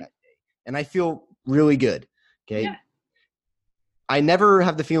any meat that day. And I feel really good. Okay. Yeah. I never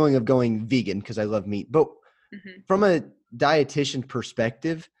have the feeling of going vegan because I love meat, but from a dietitian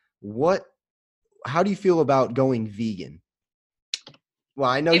perspective, how do you feel about going vegan? Well,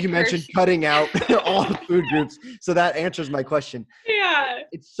 I know you mentioned cutting out all the food groups, so that answers my question. Yeah.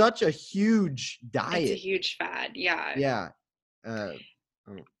 It's such a huge diet. It's a huge fad. Yeah. Yeah.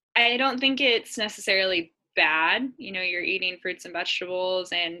 I don't think it's necessarily bad. You know, you're eating fruits and vegetables.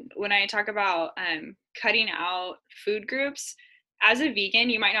 And when I talk about cutting out food groups, as a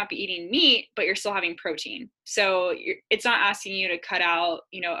vegan, you might not be eating meat, but you're still having protein. So it's not asking you to cut out,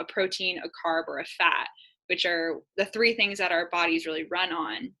 you know, a protein, a carb, or a fat, which are the three things that our bodies really run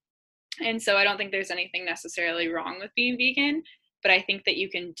on. And so I don't think there's anything necessarily wrong with being vegan, but I think that you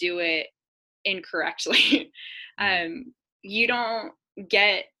can do it incorrectly. You don't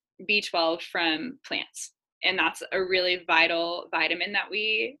get B12 from plants, and that's a really vital vitamin that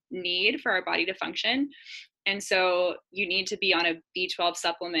we need for our body to function. And so you need to be on a B12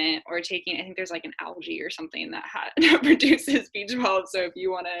 supplement or taking, I think there's like an algae or something that produces B12. So if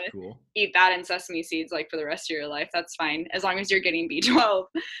you want to eat that and sesame seeds like for the rest of your life, that's fine. As long as you're getting B12.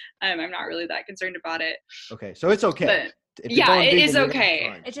 I'm not really that concerned about it. Okay. So it's okay. But, yeah, it is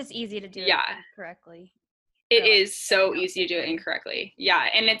okay. It's just easy to do it correctly. It is so easy to do it incorrectly. Yeah.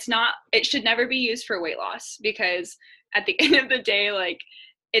 And it should never be used for weight loss, because at the end of the day, like,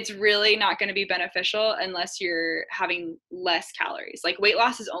 it's really not going to be beneficial unless you're having less calories. Like, weight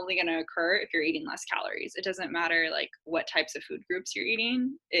loss is only going to occur if you're eating less calories. It doesn't matter like what types of food groups you're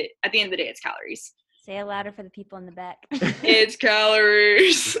eating. At the end of the day, it's calories. Say it louder for the people in the back. It's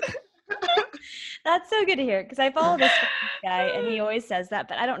calories. That's so good to hear, because I follow this guy and he always says that,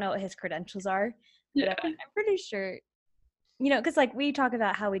 but I don't know what his credentials are. But yeah. I'm pretty sure, because like we talk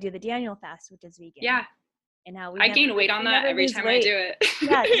about how we do the Daniel fast, which is vegan. Yeah. And how I gain weight on that every time I do it.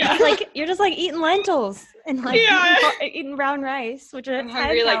 Yeah, you're just like eating lentils and like eating brown rice, which is I'm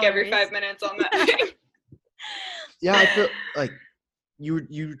hungry like every 5 minutes on that. Yeah, I feel like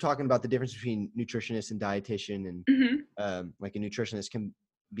you were talking about the difference between nutritionist and dietitian, and like a nutritionist can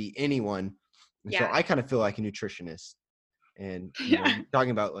be anyone. And so I kind of feel like a nutritionist, and talking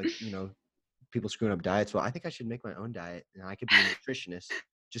about like people screwing up diets. Well, I think I should make my own diet, and I could be a nutritionist.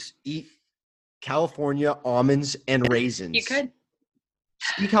 Just eat California almonds and raisins. You could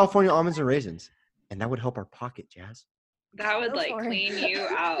just eat California almonds and raisins, and that would help our pocket, Jazz. That would like clean you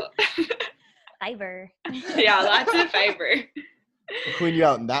out. Fiber. Yeah, lots of fiber. It'll clean you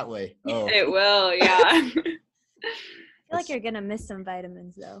out in that way. Oh, it will. Yeah. I feel like you're gonna miss some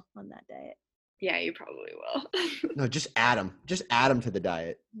vitamins though on that diet. Yeah, you probably will. No, just add them. Just add them to the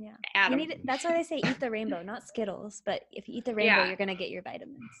diet. Yeah. Add them. That's why they say eat the rainbow, not Skittles. But if you eat the rainbow, you're gonna get your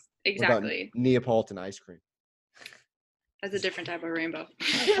vitamins. Exactly. Neapolitan ice cream. That's a different type of rainbow.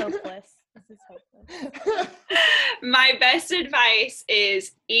 That's hopeless. This is hopeless. My best advice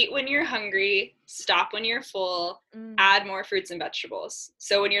is eat when you're hungry, stop when you're full, add more fruits and vegetables.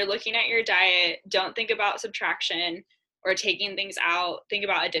 So when you're looking at your diet, don't think about subtraction or taking things out. Think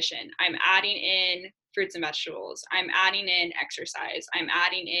about addition. I'm adding in fruits and vegetables. I'm adding in exercise. I'm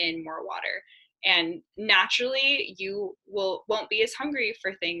adding in more water. And naturally, you won't be as hungry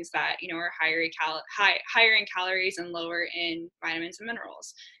for things that are higher in calories and lower in vitamins and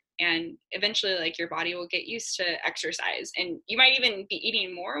minerals. And eventually, like, your body will get used to exercise, and you might even be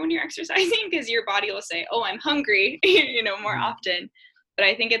eating more when you're exercising because your body will say, "Oh, I'm hungry," more often. But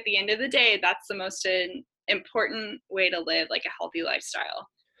I think at the end of the day, that's the most important way to live like a healthy lifestyle,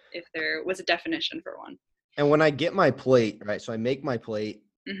 if there was a definition for one. And when I get my plate, right? So I make my plate,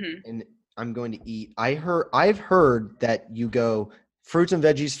 and I'm going to eat. I've heard that you go fruits and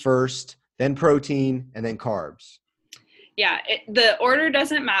veggies first, then protein, and then carbs. Yeah, the order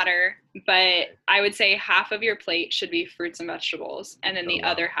doesn't matter, but I would say half of your plate should be fruits and vegetables, and then the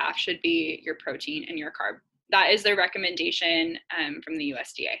other half should be your protein and your carb. That is the recommendation from the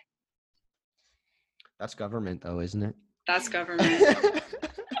USDA. That's government, though, isn't it? That's government.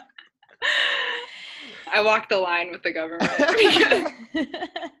 I walk the line with the government.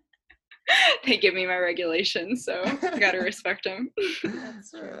 They give me my regulations, so I got to respect them.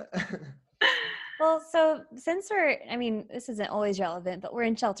 That's true. Well, so since this isn't always relevant, but we're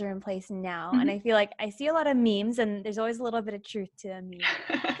in shelter in place now, and I feel like I see a lot of memes, and there's always a little bit of truth to a meme.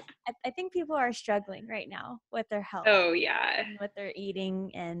 I think people are struggling right now with their health. Oh, yeah. And what they're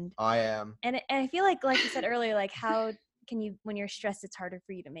eating. And I am. And I feel like you said earlier, like how can you, when you're stressed, it's harder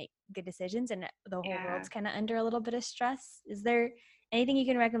for you to make good decisions, and the whole world's kind of under a little bit of stress. Is there anything you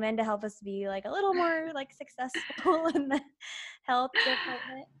can recommend to help us be like a little more like successful in the health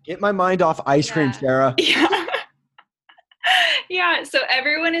department? Get my mind off ice cream, Sarah. Yeah. Yeah. So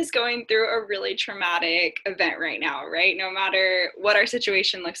everyone is going through a really traumatic event right now, right? No matter what our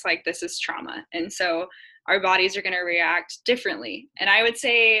situation looks like, this is trauma. And so our bodies are going to react differently. And I would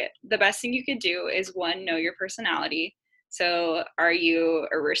say the best thing you could do is, one, know your personality. So are you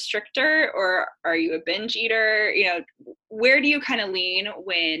a restrictor or are you a binge eater? Where do you kind of lean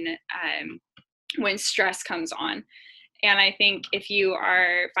when stress comes on? And I think if you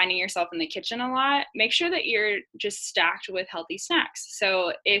are finding yourself in the kitchen a lot, make sure that you're just stacked with healthy snacks.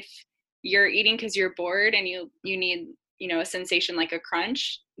 So if you're eating because you're bored and you need, a sensation like a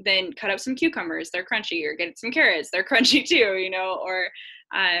crunch, then cut up some cucumbers. They're crunchy. Or get some carrots. They're crunchy too, or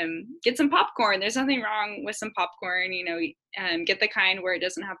get some popcorn. There's nothing wrong with some popcorn, get the kind where it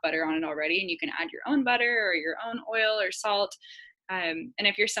doesn't have butter on it already, and you can add your own butter or your own oil or salt. And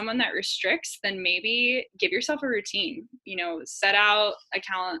if you're someone that restricts, then maybe give yourself a routine, set out a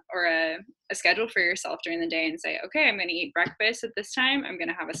calendar or a schedule for yourself during the day and say, okay, I'm going to eat breakfast at this time. I'm going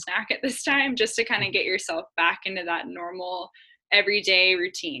to have a snack at this time, just to kind of get yourself back into that normal everyday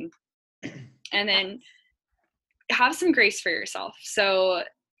routine. And then have some grace for yourself. So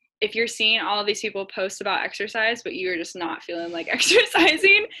if you're seeing all of these people post about exercise, but you're just not feeling like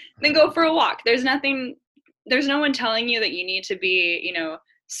exercising, then go for a walk. There's no one telling you that you need to be,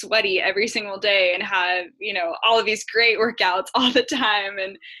 sweaty every single day and have, you know, all of these great workouts all the time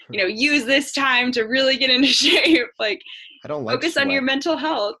and, you know, use this time to really get into shape. Like, I don't like focus sweat. on your mental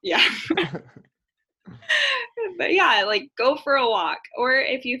health. Yeah. But yeah, like go for a walk. Or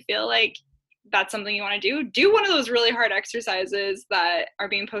if you feel like that's something you want to do one of those really hard exercises that are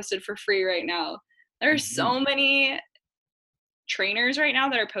being posted for free right now. There are so many trainers right now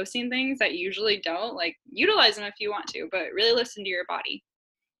that are posting things that you usually don't. Like, utilize them if you want to, but really listen to your body.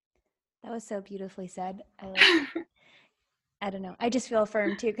 That was so beautifully said. I don't know. I just feel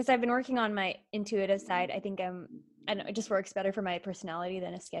affirmed too, because I've been working on my intuitive side. I think I don't know, it just works better for my personality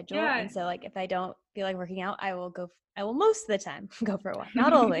than a schedule. Yeah. And so like if I don't feel like working out, I will most of the time go for a walk.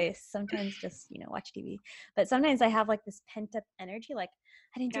 Not always. Sometimes just, you know, watch TV. But sometimes I have like this pent up energy, like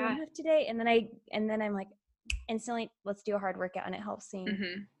I didn't do enough today. And then I'm like instantly, let's do a hard workout, and it helps me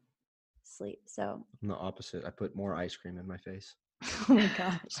sleep. So I'm the opposite. I put more ice cream in my face. oh my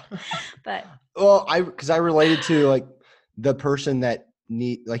gosh. But well, because I related to like the person that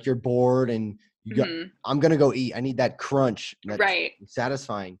like you're bored and you go, I'm gonna go eat. I need that crunch. That's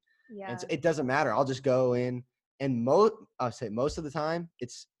satisfying. Yeah. And so it doesn't matter. I'll just go in, and I'll say most of the time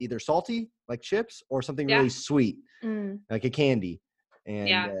it's either salty like chips or something really sweet like a candy.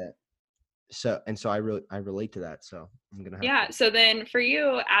 And so I relate to that. So I'm gonna have to. So then for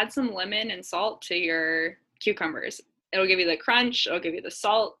you, add some lemon and salt to your cucumbers. It'll give you the crunch. It'll give you the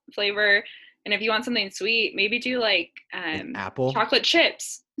salt flavor. And if you want something sweet, maybe do like apple chocolate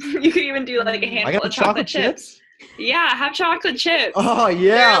chips. You could even do like a handful of chocolate chips. Yeah, have chocolate chips. Oh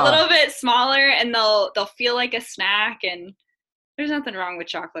yeah. They're a little bit smaller and they'll feel like a snack, and there's nothing wrong with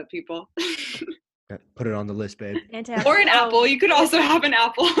chocolate, people. Put it on the list, babe. Or an apple. You could also have an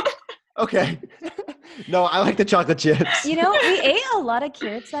apple. Okay. No, I like the chocolate chips. You know, we ate a lot of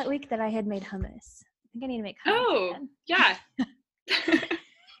carrots that week that I had made hummus. I think I need to make hummus. Oh, yeah.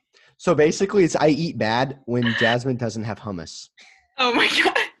 So basically, I eat bad when Jasmine doesn't have hummus. Oh my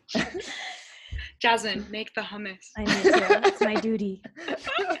god. Jasmine, make the hummus. I need to. It's my duty.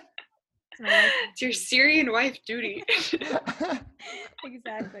 It's your Syrian wife duty.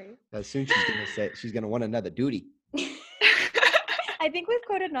 Exactly. Soon she's gonna want another duty. I think we've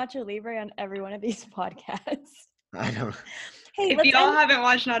quoted Nacho Libre on every one of these podcasts. I don't. Hey, if y'all haven't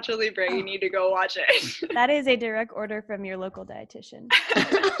watched Nacho Libre, you need to go watch it. That is a direct order from your local dietitian.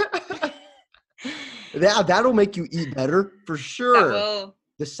 That'll make you eat better for sure. That will.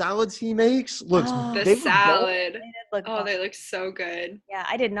 The salads he makes looks. The salad. They look so good. Yeah,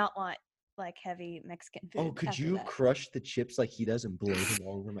 I did not want like heavy Mexican food. Oh, could you crush the chips like he does and blow them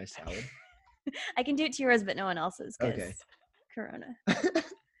all over my salad? I can do it to yours, but no one else's. Okay. Corona.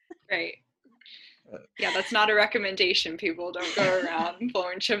 Right. Yeah, that's not a recommendation, people. Don't go around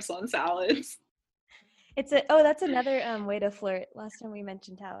blowing chips on salads. That's another way to flirt. Last time we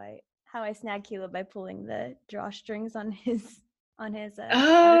mentioned how I snagged Caleb by pulling the drawstrings on his so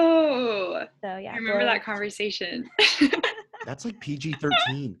yeah. I remember that conversation. That's like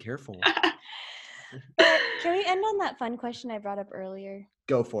PG-13. Careful. Can we end on that fun question I brought up earlier?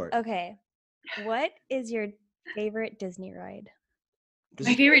 Go for it. Okay. What is your favorite Disney ride?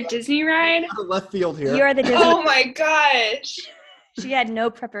 My favorite Disney ride? Left field here. You are the Disney. Oh my gosh. She had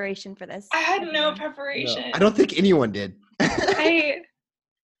no preparation for this. I had no preparation. No, I don't think anyone did.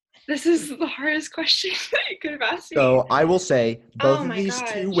 This is the hardest question that you could have asked me. So I will say both of these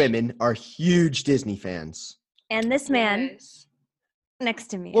two women are huge Disney fans. And this man next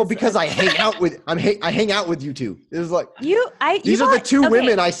to me. Well, because I hang out with you two. It was like these are the two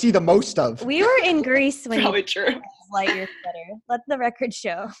women I see the most of. We were in Greece when probably true. Lightyear sweater. Let the record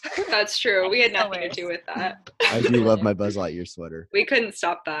show. That's true. We had nothing to do with that. I do love my Buzz Lightyear sweater. We couldn't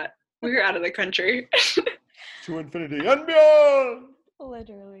stop that. We were out of the country. To infinity and beyond.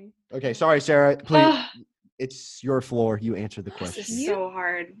 Literally. Okay, sorry, Sarah. Please, it's your floor. You answer the question. This is so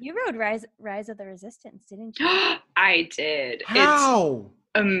hard. You rode Rise of the Resistance, didn't you? I did. How?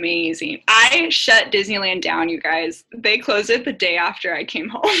 It's amazing. I shut Disneyland down, you guys. They closed it the day after I came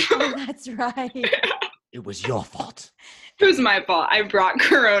home. Oh, that's right. It was your fault. It was my fault. I brought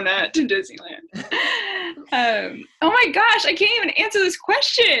Corona to Disneyland. Oh my gosh, I can't even answer this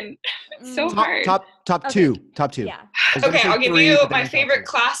question. It's so hard. Top two. Yeah. Okay, I'll give you my favorite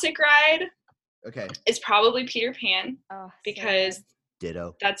classic ride. Okay. It's probably Peter Pan because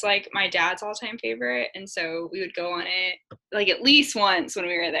ditto. That's like my dad's all-time favorite, and so we would go on it like at least once when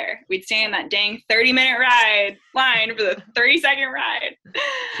we were there. We'd stay in that dang 30-minute line for the 30-second ride.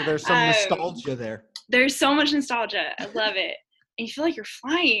 So there's some nostalgia there. There's so much nostalgia. I love it. And you feel like you're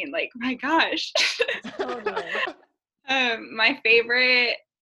flying. Like, my gosh. Totally. My favorite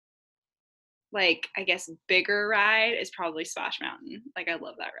like, I guess, bigger ride is probably Splash Mountain. Like, I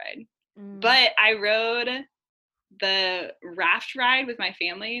love that ride. But I rode the raft ride with my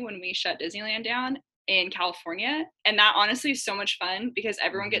family when we shut Disneyland down in California, and that honestly is so much fun because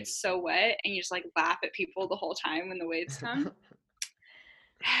everyone gets so wet and you just like laugh at people the whole time when the waves come.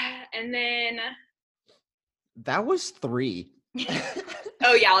 And then that was 3.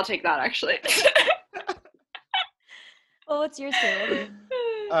 Oh yeah, I'll take that actually. Well, what's yours,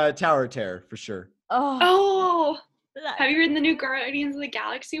 Sarah? Tower of Terror for sure. Oh, have you ridden the new Guardians of the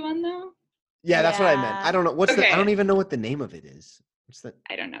Galaxy one though? Yeah, that's what I meant. I don't know what's I don't even know what the name of it is. What's that?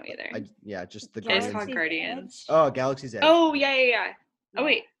 I don't know either. Just the Guardians. It's called Guardians. Oh, Galaxy's Edge. Oh yeah. Oh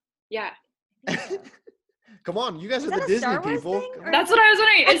wait, yeah. Come on, you guys are the Disney people. That's what I was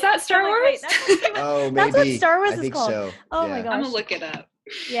wondering. Is that Star Wars? Oh, maybe. That's what Star Wars is called. So. Oh my gosh. I'm gonna look it up.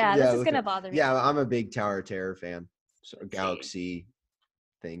 Yeah, this is gonna bother me. Yeah, I'm a big Tower of Terror fan. So Galaxy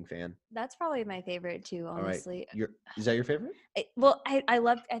thing fan. That's probably my favorite too, honestly. All right. Is that your favorite? I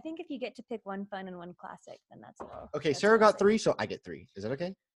think if you get to pick one fun and one classic, then that's all. Okay, Sarah got 3, so I get 3. Is that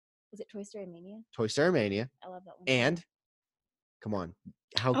okay? Is it Toy Story Mania? Toy Story Mania. I love that one. And come on,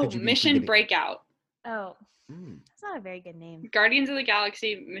 how could you? Mission Breakout. Oh, that's not a very good name. Guardians of the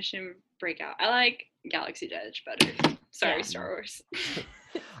Galaxy Mission Breakout. I like Galaxy's Edge better. Sorry, Star Wars.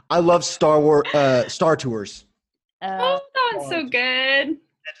 I love Star Tours. That one's so good.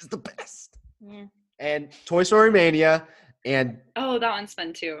 That is the best. Yeah. And Toy Story Mania and that one's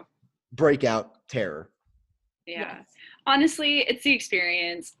fun too. Breakout Terror. Yeah. Yes. Honestly, it's the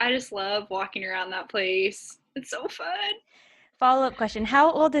experience. I just love walking around that place. It's so fun. Follow-up question.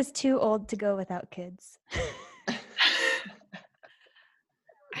 How old is too old to go without kids? I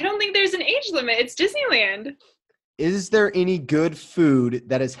don't think there's an age limit. It's Disneyland. Is there any good food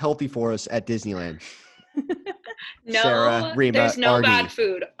that is healthy for us at Disneyland? No, Sarah, Rima, there's no RD. bad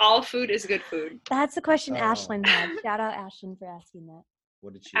food. All food is good food. That's the question Ashlyn had. Shout out Ashlyn for asking that.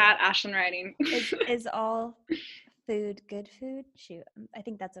 What did she At Ashlyn Writing. Is all food good food? Shoot, I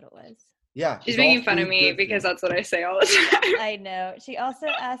think that's what it was. Yeah. She's making fun of me because that's what I say all the time. I know. She also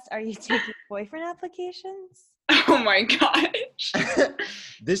asked, are you taking boyfriend applications? Oh my gosh.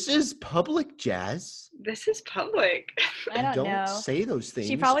 This is public, Jazz. This is public. I don't know. Say those things.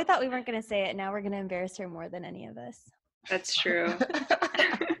 She probably thought we weren't going to say it. Now we're going to embarrass her more than any of us. That's true.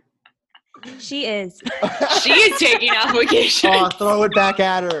 She is. She is taking applications. Oh, throw it back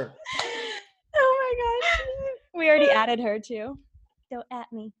at her. Oh my gosh. We already added her too. Don't at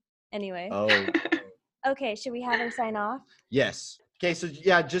me. Anyway. Oh. Okay, should we have her sign off? Yes. Okay, so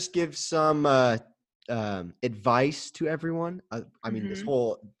yeah, just give some advice to everyone. I mean, this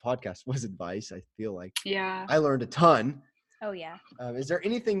whole podcast was advice, I feel like. Yeah. I learned a ton. Oh, yeah. Is there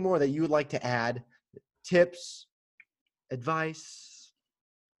anything more that you would like to add? Tips? Advice?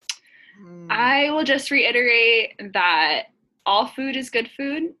 I will just reiterate that all food is good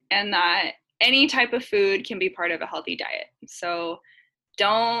food and that any type of food can be part of a healthy diet. So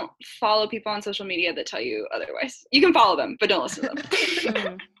don't follow people on social media that tell you otherwise. You can follow them, but don't listen to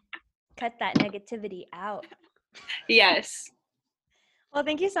them. Cut that negativity out. Yes. Well,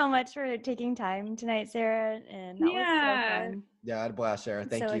 thank you so much for taking time tonight, Sarah. And that was so fun. Yeah, I had a blast, Sarah.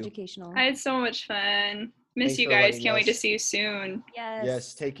 Thank you. So educational. I had so much fun. Miss Thanks you guys. Can't wait to see you soon. Yes.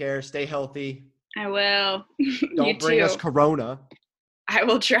 Yes, take care. Stay healthy. I will. Don't bring us Corona. I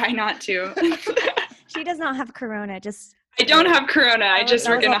will try not to. She does not have Corona. I don't have Corona. I just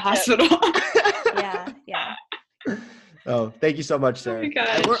work in a hospital. Yeah. Oh, thank you so much, Sarah. Oh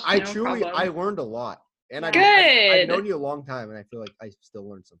my gosh, I learned a lot. And Good. I've known you a long time, and I feel like I still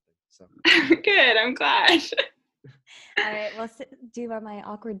learned something. So good. I'm glad. All right. Well, do my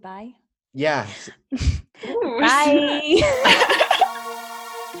awkward bye. Yeah. Ooh, bye.